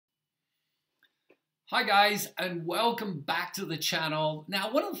Hi guys, and welcome back to the channel.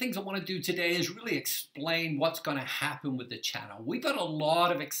 Now, one of the things I want to do today is really explain what's going to happen with the channel. We've got a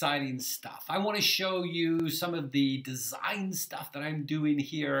lot of exciting stuff. I want to show you some of the design stuff that I'm doing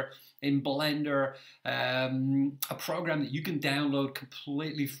here in Blender, a program that you can download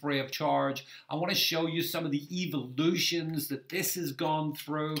completely free of charge. I want to show you some of the evolutions that this has gone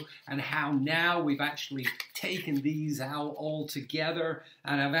through and how now we've actually taken these out all together,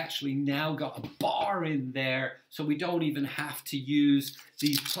 and I've actually now got a bar in there so we don't even have to use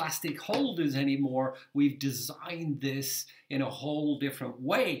these plastic holders anymore. We've designed this in a whole different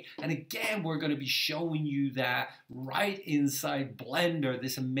way, and again we're going to be showing you that right inside Blender,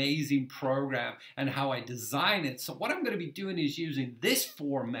 this amazing program, and how I design it. So what I'm going to be doing is using this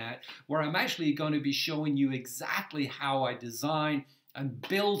format where I'm actually going to be showing you exactly how I design and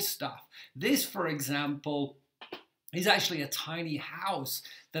build stuff. This, for example, is actually a tiny house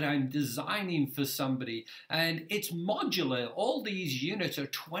that I'm designing for somebody, and it's modular. All these units are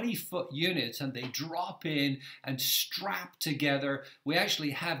 20-foot units and they drop in and strap together. We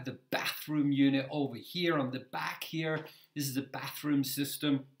actually have the bathroom unit over here on the back here. This is a bathroom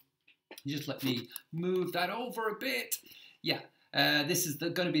system. Just let me move that over a bit. Yeah. This is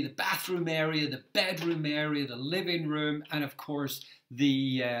going to be the bathroom area, the bedroom area, the living room, and of course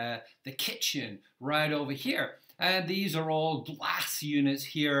the kitchen right over here. And these are all glass units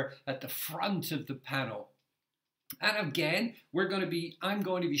here at the front of the panel. And again, I'm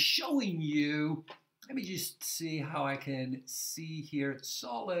going to be showing you. Let me just see how I can see here. It's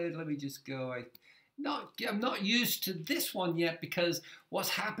solid. Let me just go. I'm not used to this one yet, because what's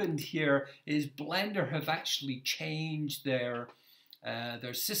happened here is Blender have actually changed their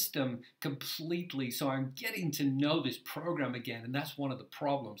system completely. So I'm getting to know this program again, and that's one of the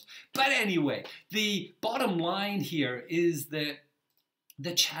problems. But anyway, the bottom line here is that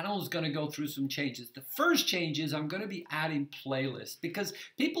the channel is going to go through some changes. The first change is I'm going to be adding playlists, because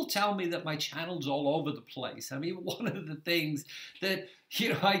people tell me that my channel's all over the place. I mean, one of the things that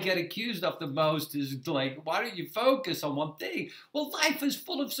I get accused of the most is like, why don't you focus on one thing? Well, life is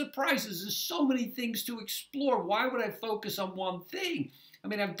full of surprises. There's so many things to explore. Why would I focus on one thing? I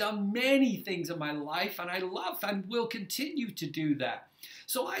mean, I've done many things in my life, and I love and will continue to do that.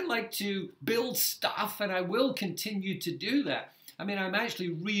 So I like to build stuff, and I will continue to do that. I mean, I'm actually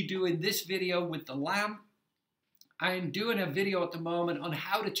redoing this video with the lamp. I'm doing a video at the moment on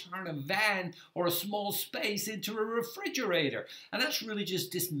how to turn a van or a small space into a refrigerator. And that's really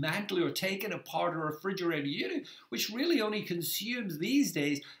just dismantling or taking apart a refrigerator unit, which really only consumes these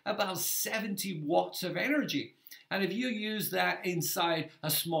days about 70 watts of energy. And if you use that inside a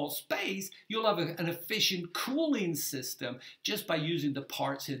small space, you'll have an efficient cooling system just by using the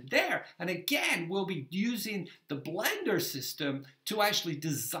parts in there. And again, we'll be using the Blender system to actually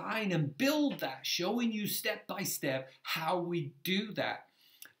design and build that, showing you step by step how we do that.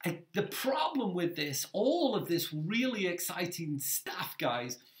 The problem with this, all of this really exciting stuff,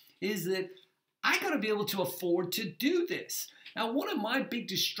 guys, is that I got to be able to afford to do this. Now, one of my big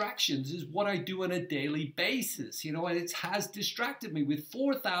distractions is what I do on a daily basis, and it has distracted me. With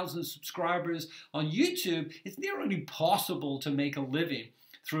 4,000 subscribers on YouTube, it's nearly impossible to make a living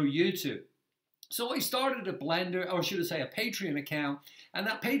through YouTube. So I started a Blender, or should I say a Patreon account, and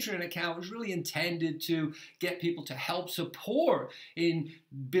that Patreon account was really intended to get people to help support in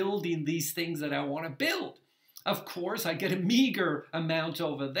building these things that I want to build. Of course, I get a meager amount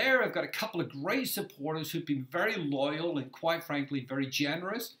over there. I've got a couple of great supporters who've been very loyal and, quite frankly, very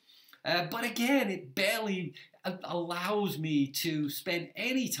generous. But again, it barely allows me to spend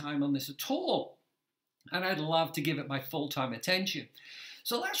any time on this at all. And I'd love to give it my full-time attention.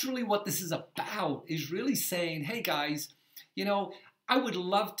 So that's really what this is about, is really saying, hey guys, I would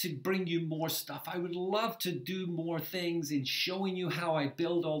love to bring you more stuff. I would love to do more things in showing you how I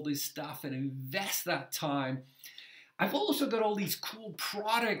build all this stuff and invest that time. I've also got all these cool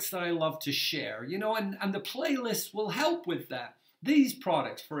products that I love to share, and the playlist will help with that. These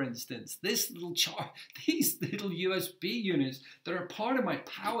products, for instance, these little USB units that are part of my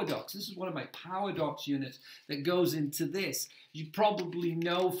PowerDocs. This is one of my PowerDocs units that goes into this. You probably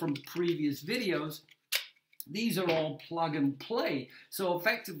know from previous videos, these are all plug and play. So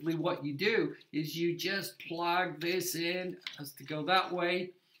effectively what you do is you just plug this in. It has to go that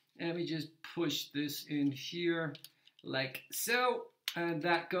way. Let me just push this in here like so. And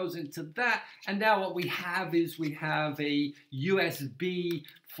that goes into that. And now what we have is we have a USB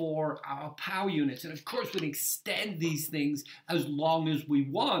for our power units. And of course, we can extend these things as long as we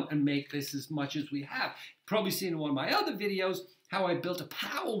want and make this as much as we have. Probably seen in one of my other videos how I built a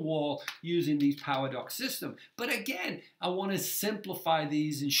power wall using these PowerDock system. But again, I want to simplify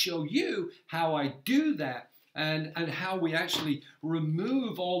these and show you how I do that and how we actually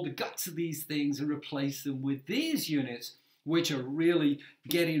remove all the guts of these things and replace them with these units, which are really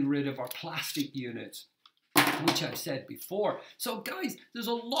getting rid of our plastic units, which I said before. So guys, there's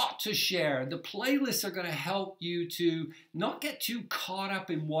a lot to share. The playlists are going to help you to not get too caught up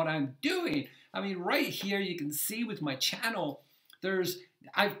in what I'm doing. I mean, right here you can see with my channel,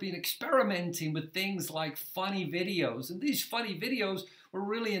 I've been experimenting with things like funny videos, and these funny videos were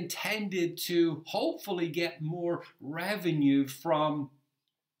really intended to hopefully get more revenue from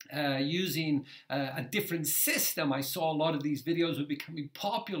using a different system. I saw a lot of these videos were becoming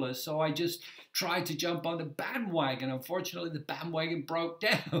popular, so I just tried to jump on the bandwagon. Unfortunately, the bandwagon broke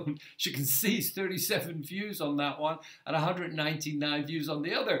down. As you can see, it's 37 views on that one and 199 views on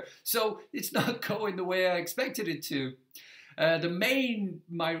the other. So it's not going the way I expected it to.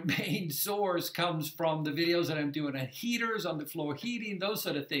 My main source comes from the videos that I'm doing on heaters, on the floor heating, those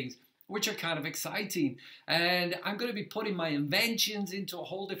sort of things, which are kind of exciting. And I'm going to be putting my inventions into a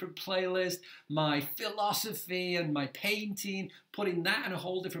whole different playlist, my philosophy and my painting, putting that in a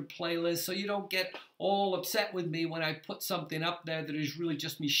whole different playlist, so you don't get all upset with me when I put something up there that is really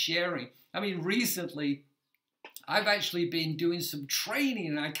just me sharing. I mean, recently, I've actually been doing some training,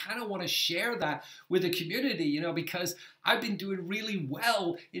 and I kind of want to share that with the community, you know, because I've been doing really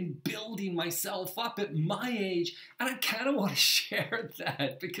well in building myself up at my age, and I kind of want to share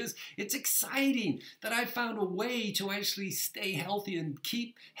that because it's exciting that I found a way to actually stay healthy and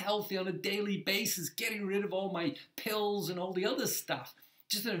keep healthy on a daily basis, getting rid of all my pills and all the other stuff.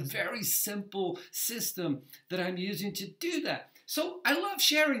 Just a very simple system that I'm using to do that. So I love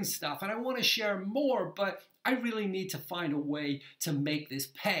sharing stuff, and I want to share more, but I really need to find a way to make this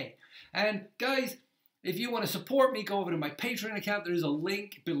pay. And guys, if you want to support me, go over to my Patreon account. There's a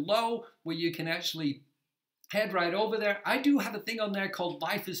link below where you can actually head right over there. I do have a thing on there called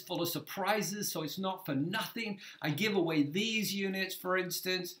Life is Full of Surprises, so it's not for nothing. I give away these units, for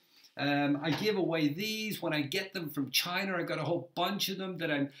instance. I give away these when I get them from China. I got a whole bunch of them that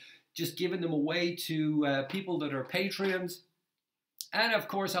I'm just giving them away to people that are Patreons. And of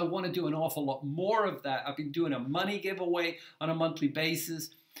course, I want to do an awful lot more of that. I've been doing a money giveaway on a monthly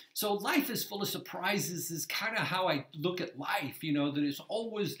basis. So Life is Full of Surprises is kind of how I look at life, you know, that it's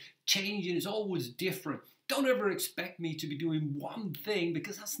always changing, it's always different. Don't ever expect me to be doing one thing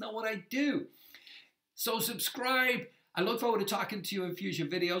because that's not what I do. So subscribe. I look forward to talking to you in future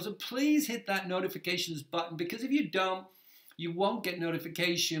videos, and please hit that notifications button, because if you don't, you won't get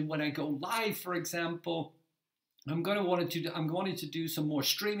notification when I go live, for example. I'm wanting to do some more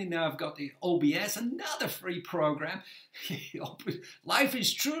streaming now. I've got the OBS, another free program. Life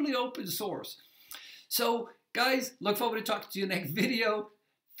is truly open source. So guys, look forward to talking to you next video.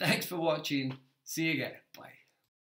 Thanks for watching. See you again. Bye.